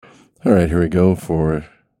All right, here we go for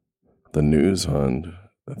the news on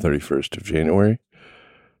the 31st of January,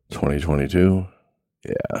 2022.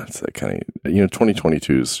 Yeah, it's that kind of,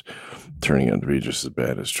 2022 is turning out to be just as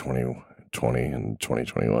bad as 2020 and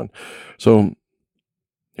 2021. So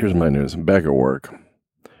here's my news. I'm back at work.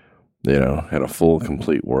 Had a full,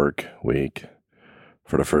 complete work week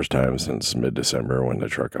for the first time since mid-December when the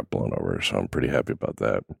truck got blown over. So I'm pretty happy about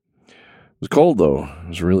that. It was cold, though. It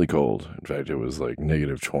was really cold. In fact, it was like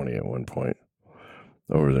negative 20 at one point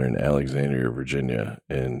over there in Alexandria, Virginia.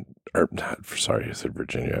 I said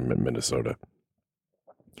Virginia. I meant Minnesota.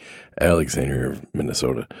 Alexandria,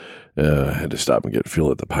 Minnesota. I had to stop and get fuel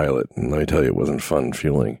at the Pilot. And let me tell you, it wasn't fun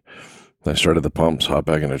fueling. I started the pumps, hopped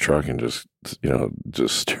back in the truck, and just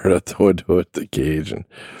stared out the window at the gauge and,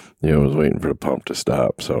 was waiting for the pump to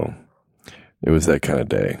stop. So it was that kind of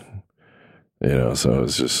day, so it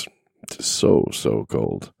was just so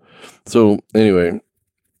cold. So anyway,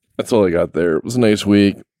 that's all I got there. It was a nice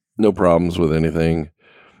week. No problems with anything.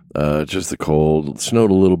 Just the cold. It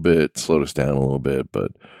snowed a little bit, slowed us down a little bit,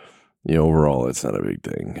 but overall it's not a big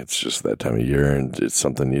thing. It's just that time of year and it's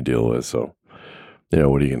something you deal with. So,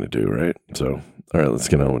 what are you going to do, right? So, all right, let's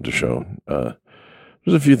get on with the show.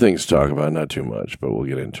 There's a few things to talk about, not too much, but we'll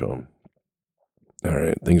get into them. All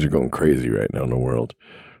right, things are going crazy right now in the world.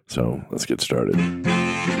 So let's get started.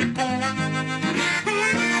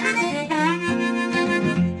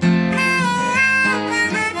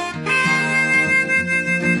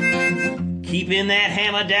 Keeping that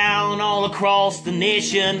hammer down all across the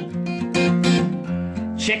nation.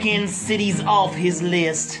 Checking cities off his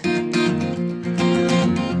list.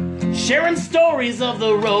 Sharing stories of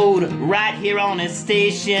the road right here on his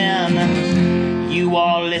station. You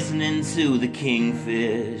are listening to the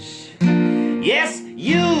Kingfish. Yes,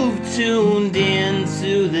 you've tuned in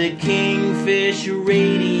to the Kingfish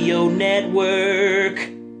Radio Network.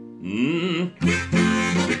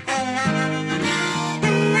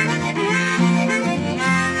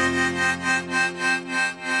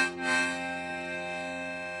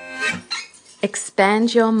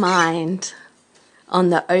 Expand your mind on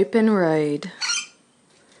the open road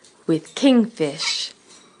with Kingfish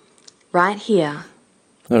right here.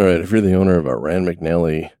 All right, if you're the owner of a Rand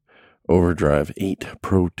McNally Overdrive 8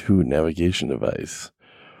 Pro 2 navigation device,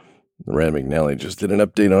 Rand McNally just did an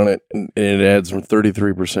update on it, and it adds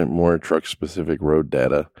 33% more truck-specific road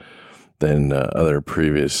data than other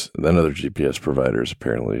GPS providers.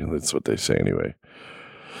 Apparently, that's what they say anyway.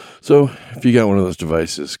 So, if you got one of those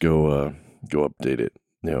devices, go update it.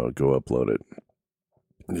 Go upload it.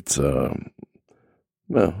 It's only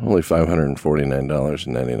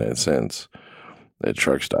 $549.99 at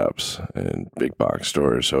truck stops and big box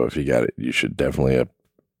stores. So if you got it, you should definitely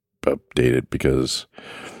update it because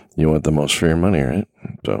you want the most for your money, right?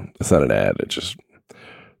 So it's not an ad. It's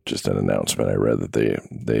just an announcement. I read that they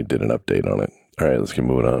did an update on it. All right, let's get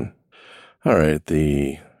moving on. All right,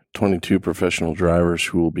 the 22 professional drivers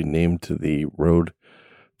who will be named to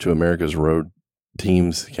America's Road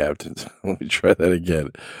Team's captains. Let me try that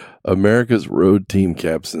again. America's Road Team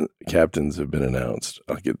captains have been announced.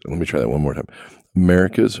 Let me try that one more time.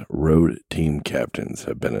 America's Road Team captains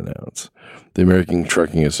have been announced. The American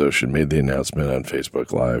Trucking Association made the announcement on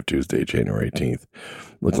Facebook Live Tuesday, January 18th.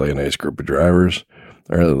 Looked like a nice group of drivers.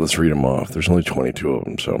 All right, let's read them off. There's only 22 of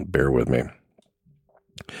them, so bear with me.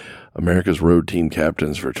 America's Road Team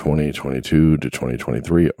captains for 2022 to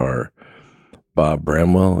 2023 are Bob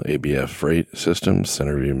Bramwell, ABF Freight Systems,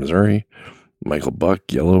 Centerview, Missouri. Michael Buck,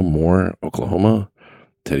 Yellow, Moore, Oklahoma.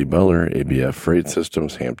 Teddy Butler, ABF Freight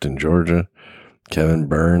Systems, Hampton, Georgia. Kevin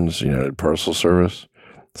Burns, United Parcel Service,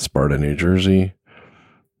 Sparta, New Jersey.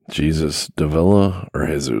 Jesus Davila,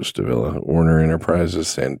 Warner Enterprises,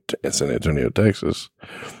 San Antonio, Texas.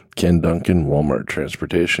 Ken Duncan, Walmart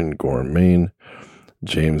Transportation, Gorham, Maine.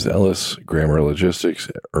 James Ellis, Grammar Logistics,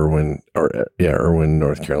 Irwin,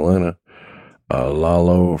 North Carolina.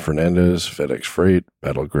 Lalo Fernandez, FedEx Freight,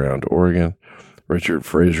 Battleground, Oregon. Richard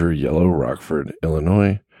Fraser, Yellow, Rockford,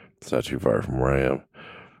 Illinois. It's not too far from where I am.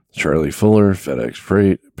 Charlie Fuller, FedEx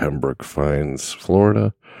Freight, Pembroke Pines,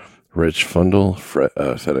 Florida. Rich Fundle,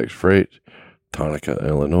 FedEx Freight, Tonica,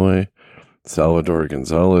 Illinois. Salvador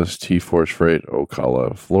Gonzalez, T-Force Freight,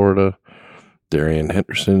 Ocala, Florida. Darian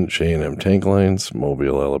Henderson, J&M Tank Lines,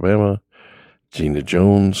 Mobile, Alabama. Gina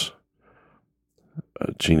Jones,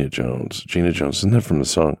 isn't that from the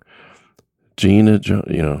song? Gina Jones,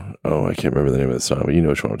 I can't remember the name of the song, but you know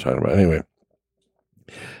which one I'm talking about. Anyway,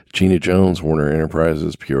 Gina Jones, Warner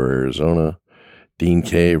Enterprises, Peoria, Arizona. Dean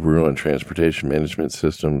Kay, Rural and Transportation Management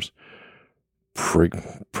Systems,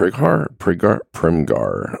 Primgar,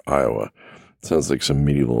 Iowa. Sounds like some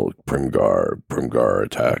medieval Primgar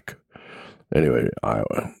attack. Anyway,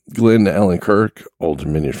 Iowa. Glenn Allen Kirk, Old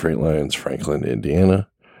Dominion Freight Lines, Franklin, Indiana.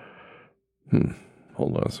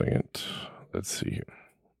 Hold on a second. Let's see here.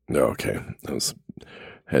 Okay.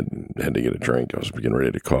 Had to get a drink. I was getting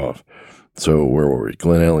ready to cough. So where were we?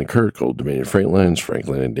 Glenn Allen Kirk, Old Dominion Freight Lines,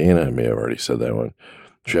 Franklin, Indiana. I may have already said that one.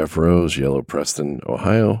 Jeff Rose, Yellow Preston,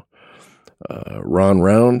 Ohio. Ron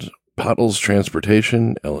Round, Pottles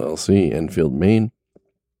Transportation, LLC, Enfield, Maine.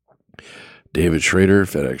 David Schrader,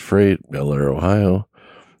 FedEx Freight, Bel Air, Ohio.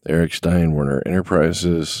 Eric Stein, Werner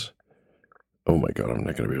Enterprises. Oh my God, I'm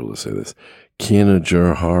not going to be able to say this.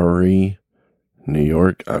 Canajahari, New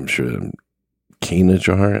York. I'm sure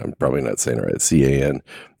Canajahari. I'm probably not saying it right.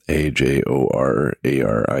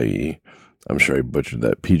 CanajorArie. I'm sure I butchered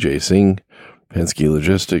that. PJ Singh, Penske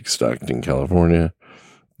Logistics, Stockton, California.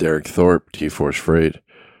 Derek Thorpe, T-Force Freight,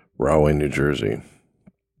 Rahway, New Jersey.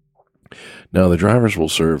 Now, the drivers will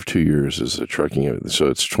serve 2 years as a trucking, so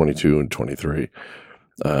it's 22 and 23.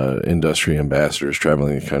 Industry ambassadors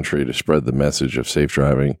traveling the country to spread the message of safe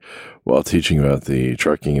driving while teaching about the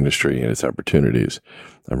trucking industry and its opportunities.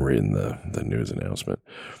 I'm reading the news announcement.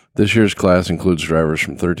 This year's class includes drivers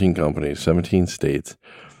from 13 companies, 17 states,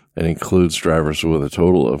 and includes drivers with a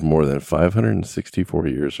total of more than 564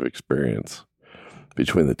 years of experience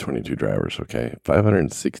between the 22 drivers, okay?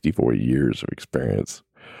 564 years of experience.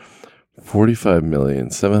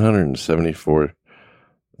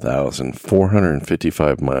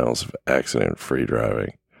 45,774,455 miles of accident-free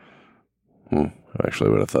driving. I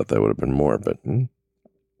actually would have thought that would have been more, but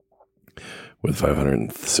with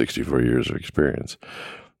 564 years of experience.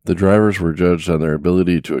 The drivers were judged on their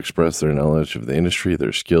ability to express their knowledge of the industry,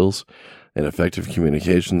 their skills, and effective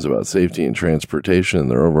communications about safety and transportation, and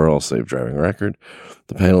their overall safe driving record.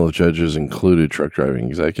 The panel of judges included truck driving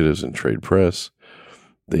executives and trade press.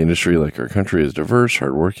 The industry, like our country, is diverse,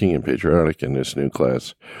 hardworking, and patriotic, and this new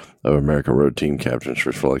class of America Road Team captains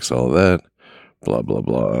reflects all of that, blah, blah,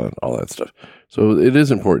 blah, all that stuff. So it is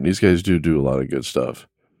important. These guys do a lot of good stuff.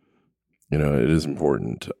 You know, it is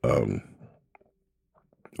important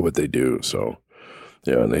what they do. So,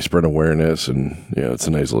 yeah, and they spread awareness, and, you know, it's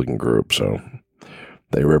a nice looking group. So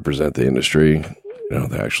they represent the industry, you know,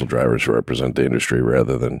 the actual drivers represent the industry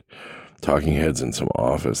rather than talking heads in some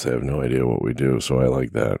office. They have no idea what we do. So I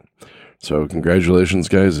like that. So congratulations,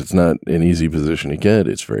 guys. It's not an easy position to get.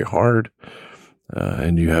 It's very hard.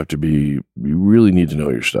 And you really need to know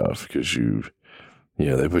your stuff because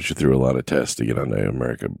they put you through a lot of tests to get onto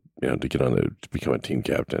America, to become a team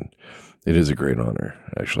captain. It is a great honor.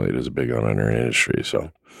 Actually, it is a big honor in our industry.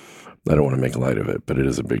 So I don't want to make light of it, but it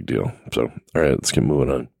is a big deal. So, all right, let's get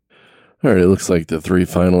moving on. All right, it looks like the 3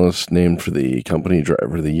 finalists named for the Company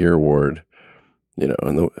Driver of the Year award,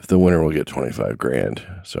 and the winner will get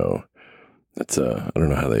 $25,000. So that's, I don't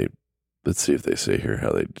know let's see if they say here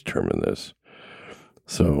how they determine this.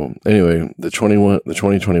 So anyway, the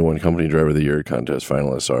 2021 Company Driver of the Year contest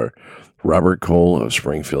finalists are Robert Cole of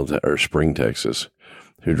Spring, Texas,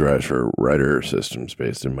 who drives for Ryder Systems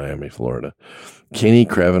based in Miami, Florida. Kenny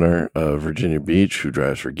Cravener of Virginia Beach, who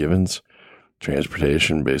drives for Givens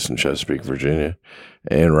Transportation based in Chesapeake, Virginia.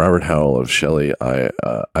 And Robert Howell of Shelley,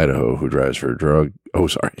 Idaho, who drives for Doug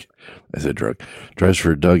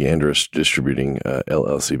Andrus Distributing,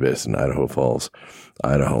 LLC based in Idaho Falls,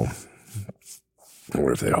 Idaho. I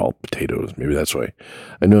wonder if they haul potatoes. Maybe that's why.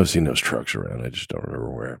 I know I've seen those trucks around. I just don't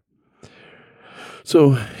remember where.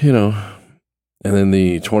 So, and then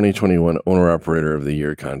the 2021 Owner-Operator of the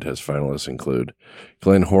Year contest finalists include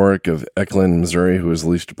Glenn Horick of Eckland, Missouri, who is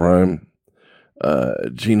leased to Prime,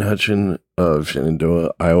 Gene Hutchin of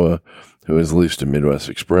Shenandoah, Iowa, who is leased to Midwest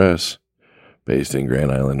Express, based in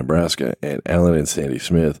Grand Island, Nebraska, and Alan and Sandy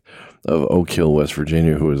Smith of Oak Hill, West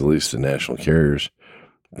Virginia, who is leased to National Carriers,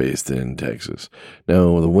 based in Texas.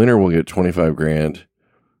 Now, the winner will get $25,000,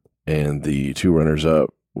 and the 2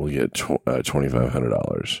 runners-up will get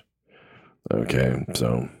 $2,500. Okay,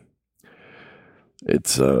 so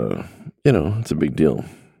it's it's a big deal.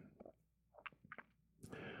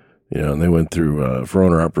 And they went through for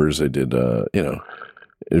owner-uppers. They did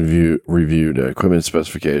reviewed equipment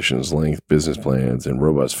specifications, length, business plans, and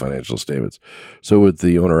robust financial statements. So with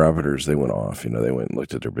the owner-operators, they went off. They went and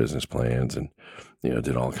looked at their business plans and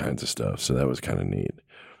did all kinds of stuff. So that was kind of neat.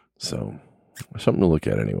 So something to look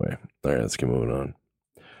at anyway. All right, let's get moving on.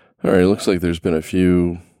 All right, it looks like there's been a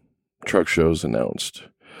few truck shows announced.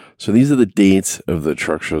 So these are the dates of the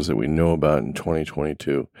truck shows that we know about in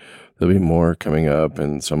 2022. There'll be more coming up,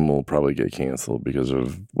 and some will probably get canceled because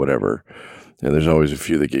of whatever. And there's always a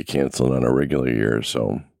few that get canceled on a regular year,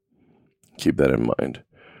 so keep that in mind.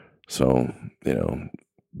 So,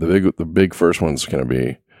 the big first one's going to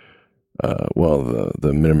be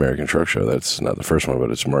the Mid-American Truck Show. That's not the first one,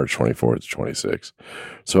 but it's March 24th to 26th.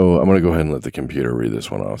 So I'm going to go ahead and let the computer read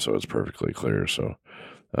this one off so it's perfectly clear. So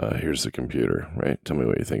here's the computer, right? Tell me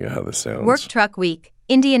what you think of how this sounds. Work Truck Week,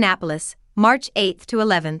 Indianapolis, March 8th to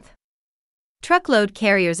 11th. Truckload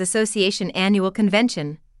Carriers Association Annual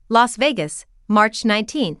Convention, Las Vegas, March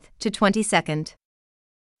 19th to 22nd.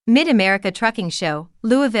 Mid-America Trucking Show,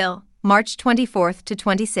 Louisville, March 24th to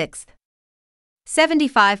 26th.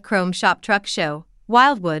 75 Chrome Shop Truck Show,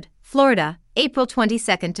 Wildwood, Florida, April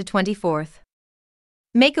 22nd to 24th.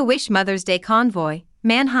 Make-A-Wish Mother's Day Convoy,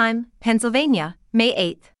 Manheim, Pennsylvania, May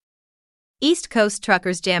 8th. East Coast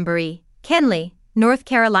Truckers Jamboree, Kenly, North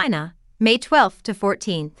Carolina, May 12th to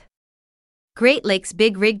 14th. Great Lakes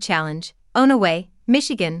Big Rig Challenge, Onaway,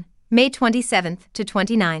 Michigan, May 27th to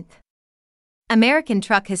 29th. American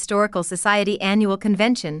Truck Historical Society Annual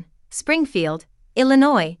Convention, Springfield,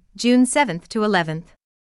 Illinois, June 7th to 11th.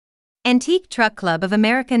 Antique Truck Club of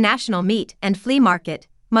America National Meat and Flea Market,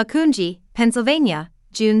 Macungie, Pennsylvania,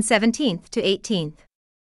 June 17th to 18th.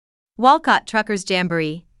 Walcott Truckers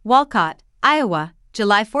Jamboree, Walcott, Iowa,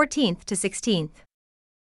 July 14th to 16th.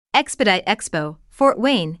 Expedite Expo, Fort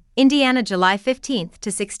Wayne, Indiana, July 15th to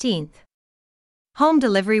 16th. Home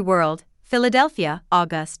Delivery World, Philadelphia,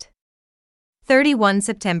 August 31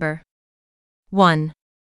 September. 1.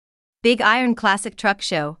 Big Iron Classic Truck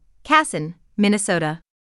Show, Casson, Minnesota.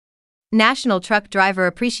 National Truck Driver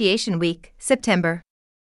Appreciation Week, September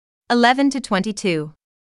 11 to 22.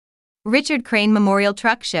 Richard Crane Memorial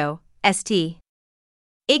Truck Show, St.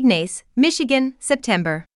 Ignace, Michigan,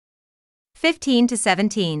 September 15 to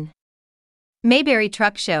 17. Mayberry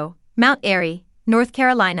Truck Show, Mount Airy, North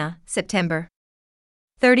Carolina, September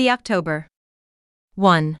 30 October.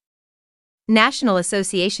 1. National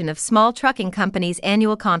Association of Small Trucking Companies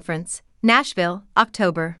Annual Conference, Nashville,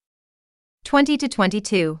 October 20 to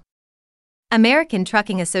 22. American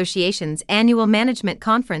Trucking Association's Annual Management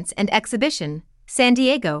Conference and Exhibition, San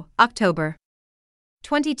Diego, October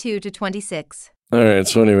 22 to 26. All right,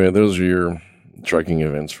 so anyway, those are your trucking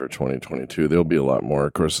events for 2022. There'll be a lot more.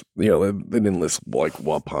 Of course, they didn't list like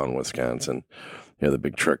Waupun, Wisconsin. The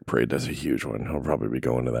Big Truck Parade does a huge one. I'll probably be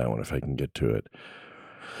going to that one if I can get to it.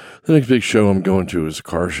 The next big show I'm going to is a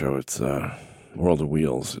car show. It's World of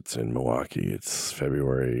Wheels. It's in Milwaukee. It's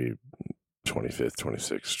February 25th,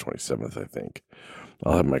 26th, 27th, I think.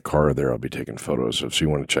 I'll have my car there. I'll be taking photos. So if you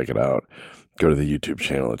want to check it out, go to the YouTube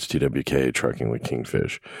channel. It's TWK Trucking with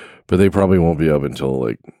Kingfish. But they probably won't be up until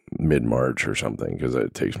like mid-March or something because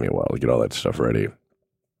it takes me a while to get all that stuff ready.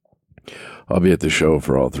 I'll be at the show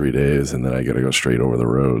for all 3 days, and then I got to go straight over the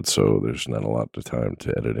road, so there's not a lot of time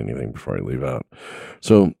to edit anything before I leave out.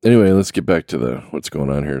 So anyway, let's get back to what's going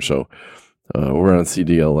on here. So we're on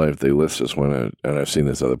CDL Life. They list this one, and I've seen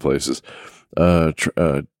this other places.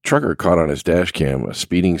 Trucker caught on his dash cam a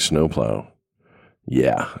speeding snowplow.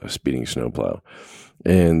 Yeah, a speeding snowplow.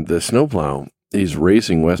 And the snowplow, he's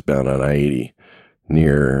racing westbound on I-80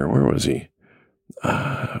 near, where was he?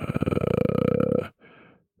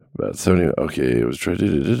 About 70, okay, it was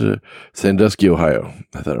Sandusky, Ohio.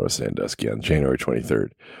 I thought it was Sandusky on January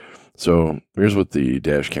 23rd. So here's what the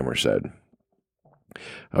dash camera said.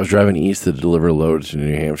 I was driving east to deliver loads to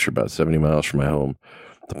New Hampshire, about 70 miles from my home.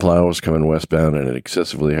 The plow was coming westbound at an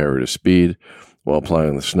excessively high rate of speed. While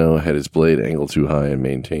plowing the snow, had his blade angled too high and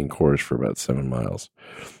maintained course for about 7 miles.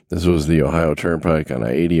 This was the Ohio Turnpike on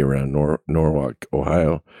I-80 around Norwalk,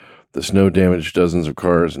 Ohio. The snow damaged dozens of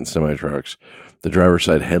cars and semi-trucks. The driver's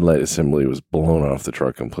side headlight assembly was blown off the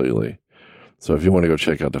truck completely. So if you want to go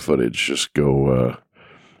check out the footage, just go,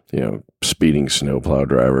 speeding snowplow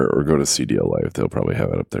driver, or go to CDL Life. They'll probably have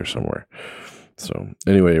it up there somewhere. So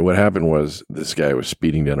anyway, what happened was this guy was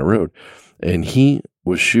speeding down a road, and he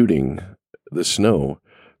was shooting the snow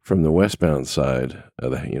from the westbound side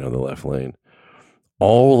of the left lane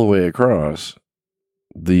all the way across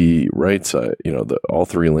the right side, all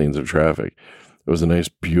 3 lanes of traffic. It was a nice,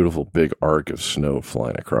 beautiful, big arc of snow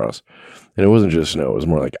flying across. And it wasn't just snow. It was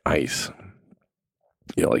more like ice.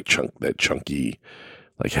 Like that chunky,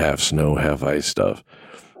 like half snow, half ice stuff.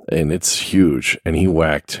 And it's huge. And he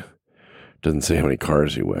whacked. Doesn't say how many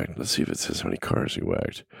cars he whacked. Let's see if it says how many cars he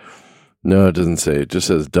whacked. No, it doesn't say. It just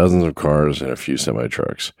says dozens of cars and a few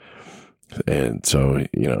semi-trucks. And so,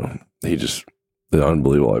 he just,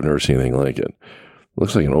 unbelievable. I've never seen anything like it.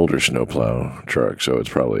 Looks like an older snowplow truck. So it's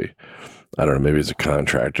probably, I don't know, maybe it's a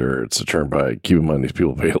contractor, it's a turnpike. Keep in mind, these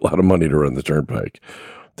people pay a lot of money to run the turnpike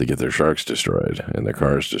to get their trucks destroyed and their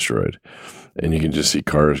cars destroyed. And you can just see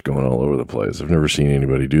cars going all over the place. I've never seen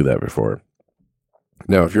anybody do that before.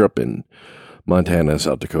 Now, if you're up in Montana,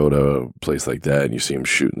 South Dakota, a place like that, and you see them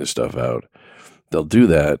shooting this stuff out, they'll do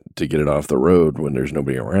that to get it off the road when there's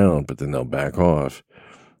nobody around, but then they'll back off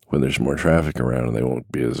when there's more traffic around and they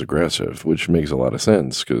won't be as aggressive, which makes a lot of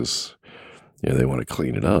sense because, they want to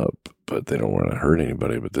clean it up, but they don't want to hurt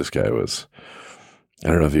anybody. But this guy was, I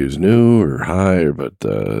don't know if he was new or high, but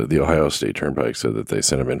the Ohio State Turnpike said that they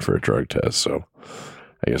sent him in for a drug test. So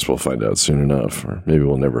I guess we'll find out soon enough, or maybe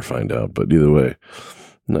we'll never find out. But either way,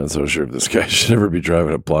 I'm not so sure if this guy should ever be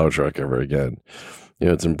driving a plow truck ever again.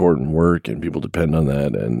 It's important work and people depend on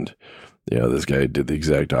that. And, this guy did the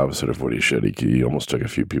exact opposite of what he should. He almost took a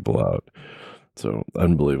few people out. So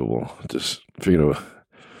unbelievable. Just,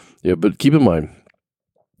 but keep in mind,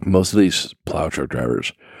 most of these plow truck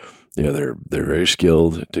drivers, they're very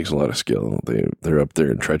skilled. It takes a lot of skill. They're up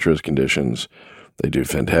there in treacherous conditions. They do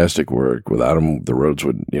fantastic work. Without them, the roads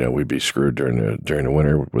would, we'd be screwed during the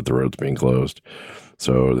winter with the roads being closed.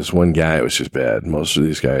 So this one guy was just bad. Most of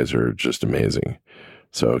these guys are just amazing.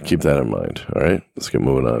 So keep that in mind. All right, let's get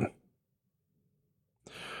moving on.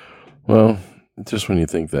 Well, just when you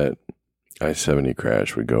think that I-70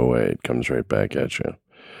 crash would go away, it comes right back at you.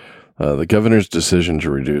 The governor's decision to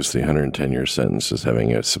reduce the 110-year sentence is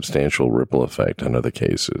having a substantial ripple effect on other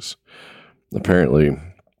cases. Apparently,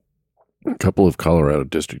 a couple of Colorado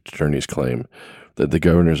district attorneys claim that the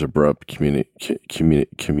governor's abrupt commutation,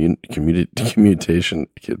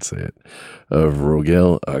 I can't say it, of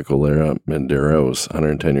Rogel Aguilera Mendero's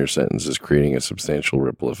 110-year sentence is creating a substantial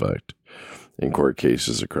ripple effect in court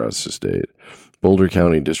cases across the state. Boulder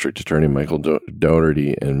County District Attorney Michael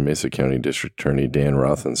Dougherty and Mesa County District Attorney Dan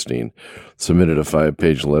Rothenstein submitted a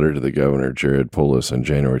 5-page letter to the governor, Jared Polis, on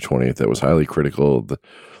January 20th that was highly critical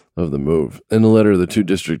of the move. In the letter, the two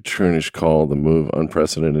district attorneys call the move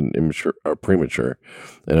unprecedented, premature,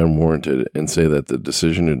 and unwarranted, and say that the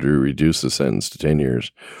decision to reduce the sentence to 10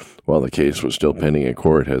 years while the case was still pending in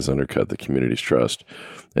court has undercut the community's trust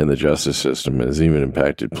in the justice system and has even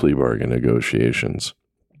impacted plea bargain negotiations.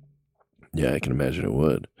 Yeah, I can imagine it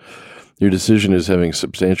would. Your decision is having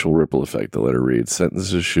substantial ripple effect, the letter reads.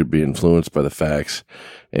 Sentences should be influenced by the facts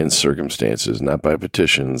and circumstances, not by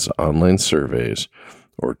petitions, online surveys,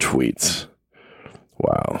 or tweets.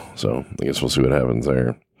 Wow. So I guess we'll see what happens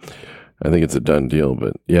there. I think it's a done deal,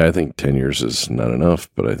 but yeah, I think 10 years is not enough,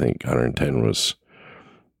 but I think 110 was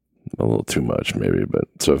a little too much maybe. But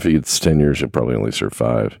so if he gets 10 years, he'll probably only serve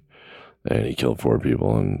 5. And he killed 4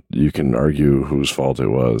 people, and you can argue whose fault it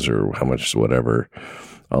was or how much, whatever.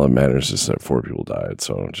 All that matters is that 4 people died.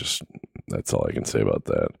 So that's all I can say about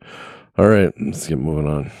that. All right, let's get moving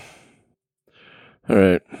on. All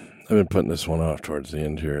right, I've been putting this one off towards the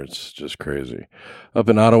end here. It's just crazy. Up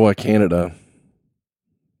in Ottawa, Canada,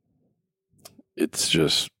 I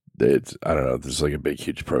don't know, there's like a big,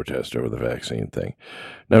 huge protest over the vaccine thing.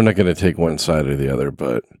 Now, I'm not going to take one side or the other,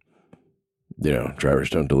 but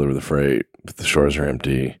drivers don't deliver the freight. The stores are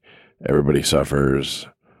empty. Everybody suffers.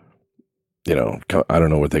 I don't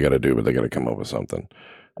know what they got to do, but they got to come up with something.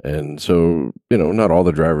 And so, not all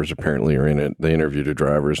the drivers apparently are in it. They interviewed a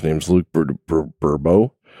driver. His name's Luc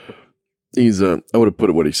Bourbeau. He's, I would have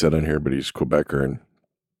put what he said on here, but he's Quebecer. And,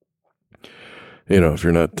 if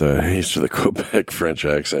you're not used to the Quebec French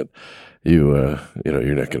accent, you're not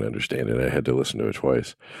going to understand it. I had to listen to it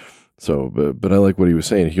twice. So, but I like what he was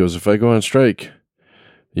saying. He goes, if I go on strike,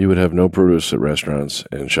 you would have no produce at restaurants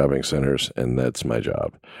and shopping centers, and that's my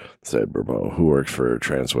job, said Bourbeau, who works for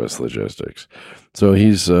Transwest Logistics. So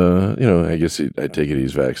he's, I guess I take it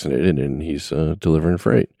he's vaccinated, and he's delivering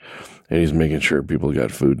freight. And he's making sure people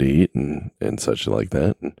got food to eat and such like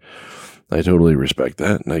that. And I totally respect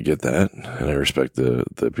that, and I get that. And I respect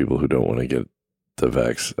the people who don't want to get the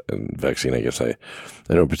vaccine. I guess I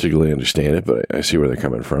don't particularly understand it, but I see where they're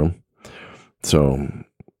coming from. So,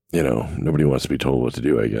 nobody wants to be told what to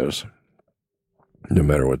do, I guess, no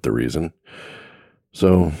matter what the reason.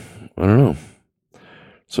 So, I don't know.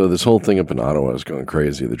 So this whole thing up in Ottawa is going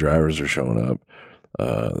crazy. The drivers are showing up.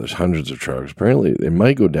 There's hundreds of trucks. Apparently, it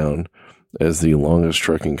might go down as the longest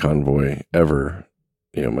trucking convoy ever,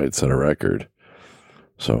 might set a record.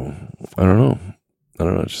 So, I don't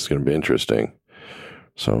know. It's just going to be interesting.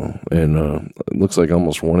 So, and it looks like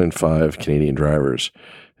almost 1 in 5 Canadian drivers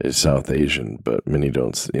is South Asian, but many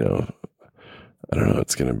don't, I don't know.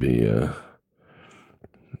 It's going to be,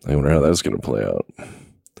 I wonder how that's going to play out.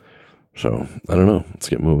 So, I don't know. Let's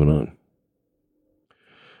get moving on.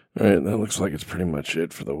 All right, that looks like it's pretty much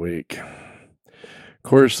it for the week. Of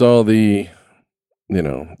course, all the,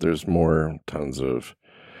 there's tons of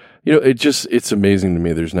It's amazing to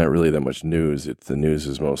me. There's not really that much news. The news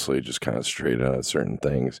is mostly just concentrated on certain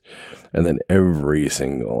things. And then every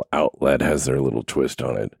single outlet has their little twist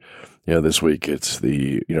on it. This week it's for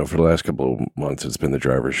the last couple of months, it's been the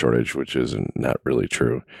driver shortage, which is not really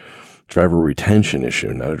true. Driver retention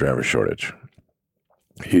issue, not a driver shortage.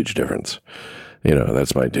 Huge difference.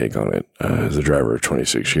 That's my take on it. As a driver of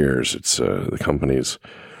 26 years, it's the companies,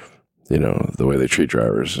 the way they treat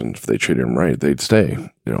drivers, and if they treated them right, they'd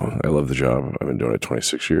stay. I love the job. I've been doing it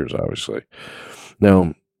 26 years, obviously.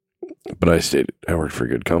 Now, but I worked for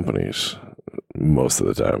good companies most of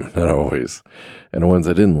the time, not always. And the ones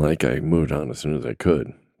I didn't like, I moved on as soon as I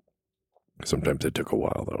could. Sometimes it took a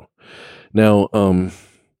while, though. Now,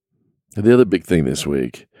 the other big thing this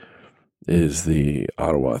week is the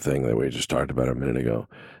Ottawa thing that we just talked about a minute ago.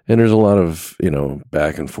 And there's a lot of,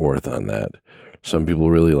 back and forth on that. Some people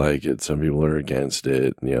really like it. Some people are against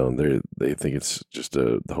it. They think it's just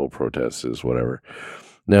the whole protest is whatever.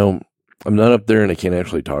 Now, I'm not up there and I can't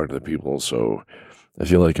actually talk to the people, so I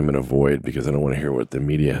feel like I'm in a void because I don't want to hear what the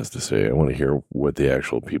media has to say. I want to hear what the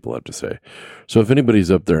actual people have to say. So if anybody's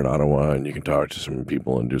up there in Ottawa and you can talk to some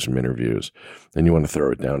people and do some interviews and you want to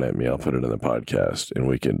throw it down at me, I'll put it in the podcast and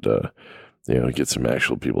we can, get some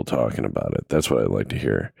actual people talking about it. That's what I'd like to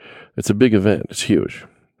hear. It's a big event. It's huge.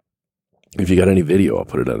 If you got any video, I'll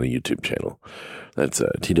put it on the YouTube channel. That's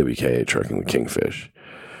TWK, Trucking with Kingfish.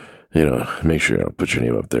 Make sure put your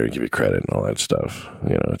name up there and give you credit and all that stuff.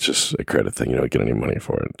 It's just a credit thing. You don't get any money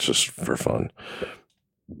for it. It's just for fun.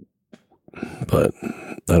 But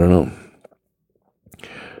I don't know.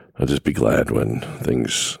 I'll just be glad when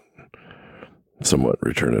things somewhat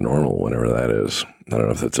return to normal, whenever that is. I don't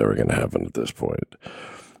know if that's ever going to happen at this point.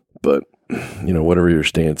 But, whatever your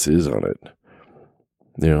stance is on it,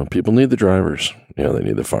 people need the drivers. They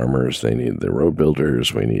need the farmers. They need the road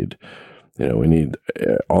builders. We need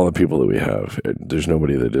all the people that we have. There's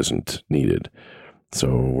nobody that isn't needed.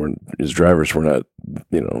 So as drivers, we're not,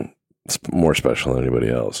 more special than anybody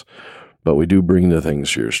else. But we do bring the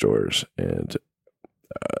things to your stores. And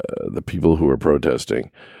the people who are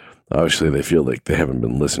protesting, obviously they feel like they haven't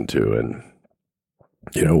been listened to. And,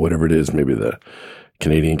 whatever it is, maybe the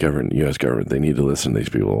Canadian government, U.S. government, they need to listen to these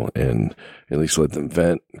people and at least let them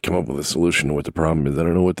vent, come up with a solution to what the problem is. I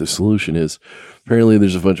don't know what the solution is. Apparently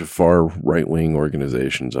there's a bunch of far right-wing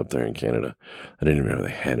organizations up there in Canada. I didn't even know they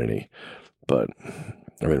had any, but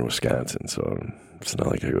I'm in Wisconsin, so it's not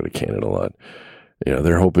like I go to Canada a lot.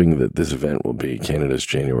 They're hoping that this event will be Canada's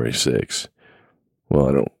January 6th.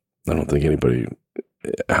 Well, I don't think anybody,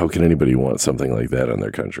 how can anybody want something like that on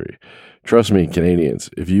their country? Trust me,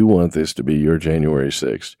 Canadians, if you want this to be your January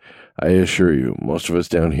 6th, I assure you, most of us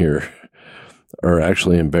down here are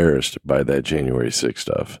actually embarrassed by that January 6th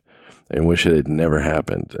stuff and wish it had never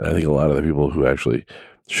happened. And I think a lot of the people who actually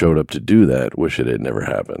showed up to do that wish it had never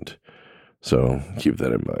happened. So keep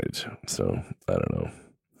that in mind. So, I don't know.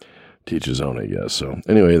 Teach his own, I guess. So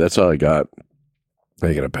anyway, that's all I got.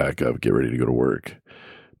 I got to pack up, get ready to go to work.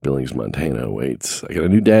 Billings, Montana awaits. I got a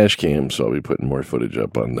new dash cam, so I'll be putting more footage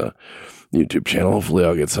up on the YouTube channel. Hopefully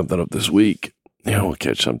I'll get something up this week. We'll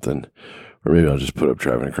catch something. Or maybe I'll just put up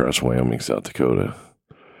driving across Wyoming, South Dakota,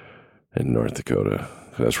 and North Dakota.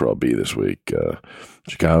 That's where I'll be this week.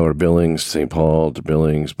 Chicago to Billings, St. Paul to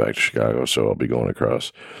Billings, back to Chicago. So I'll be going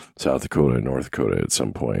across South Dakota and North Dakota at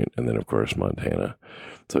some point. And then, of course, Montana.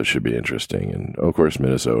 So it should be interesting. And, of course,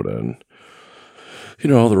 Minnesota and,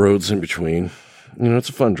 all the roads in between. It's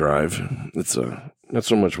a fun drive. It's not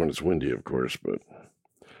so much when it's windy, of course, but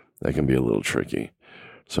that can be a little tricky.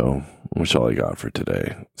 So that's all I got for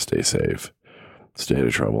today. Stay safe. Stay out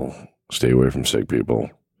of trouble. Stay away from sick people.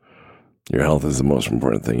 Your health is the most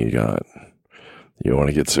important thing you got. You don't want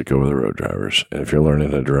to get sick over the road, drivers. And if you're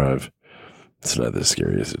learning how to drive, it's not as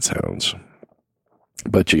scary as it sounds.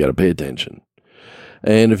 But you got to pay attention.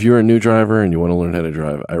 And if you're a new driver and you want to learn how to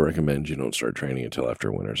drive, I recommend you don't start training until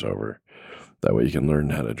after winter's over. That way you can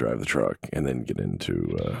learn how to drive the truck and then get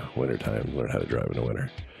into wintertime, learn how to drive in the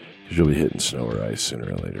winter. Because you'll be hitting snow or ice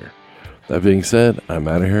sooner or later. That being said, I'm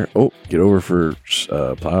out of here. Oh, get over for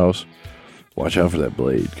plows. Watch out for that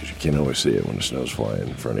blade because you can't always see it when the snow's flying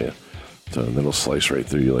in front of you. So it'll slice right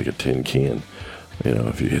through you like a tin can.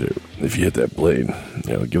 If you hit that blade,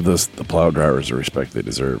 give the plow drivers the respect they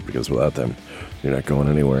deserve because without them, you're not going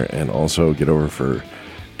anywhere. And also get over for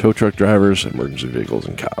tow truck drivers, emergency vehicles,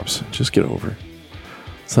 and cops. Just get over.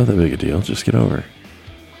 It's not that big a deal. Just get over.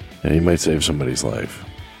 And you might save somebody's life.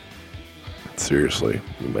 Seriously,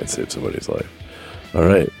 you might save somebody's life. All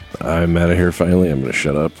right, I'm out of here finally. I'm going to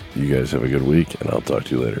shut up. You guys have a good week, and I'll talk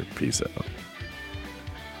to you later. Peace out.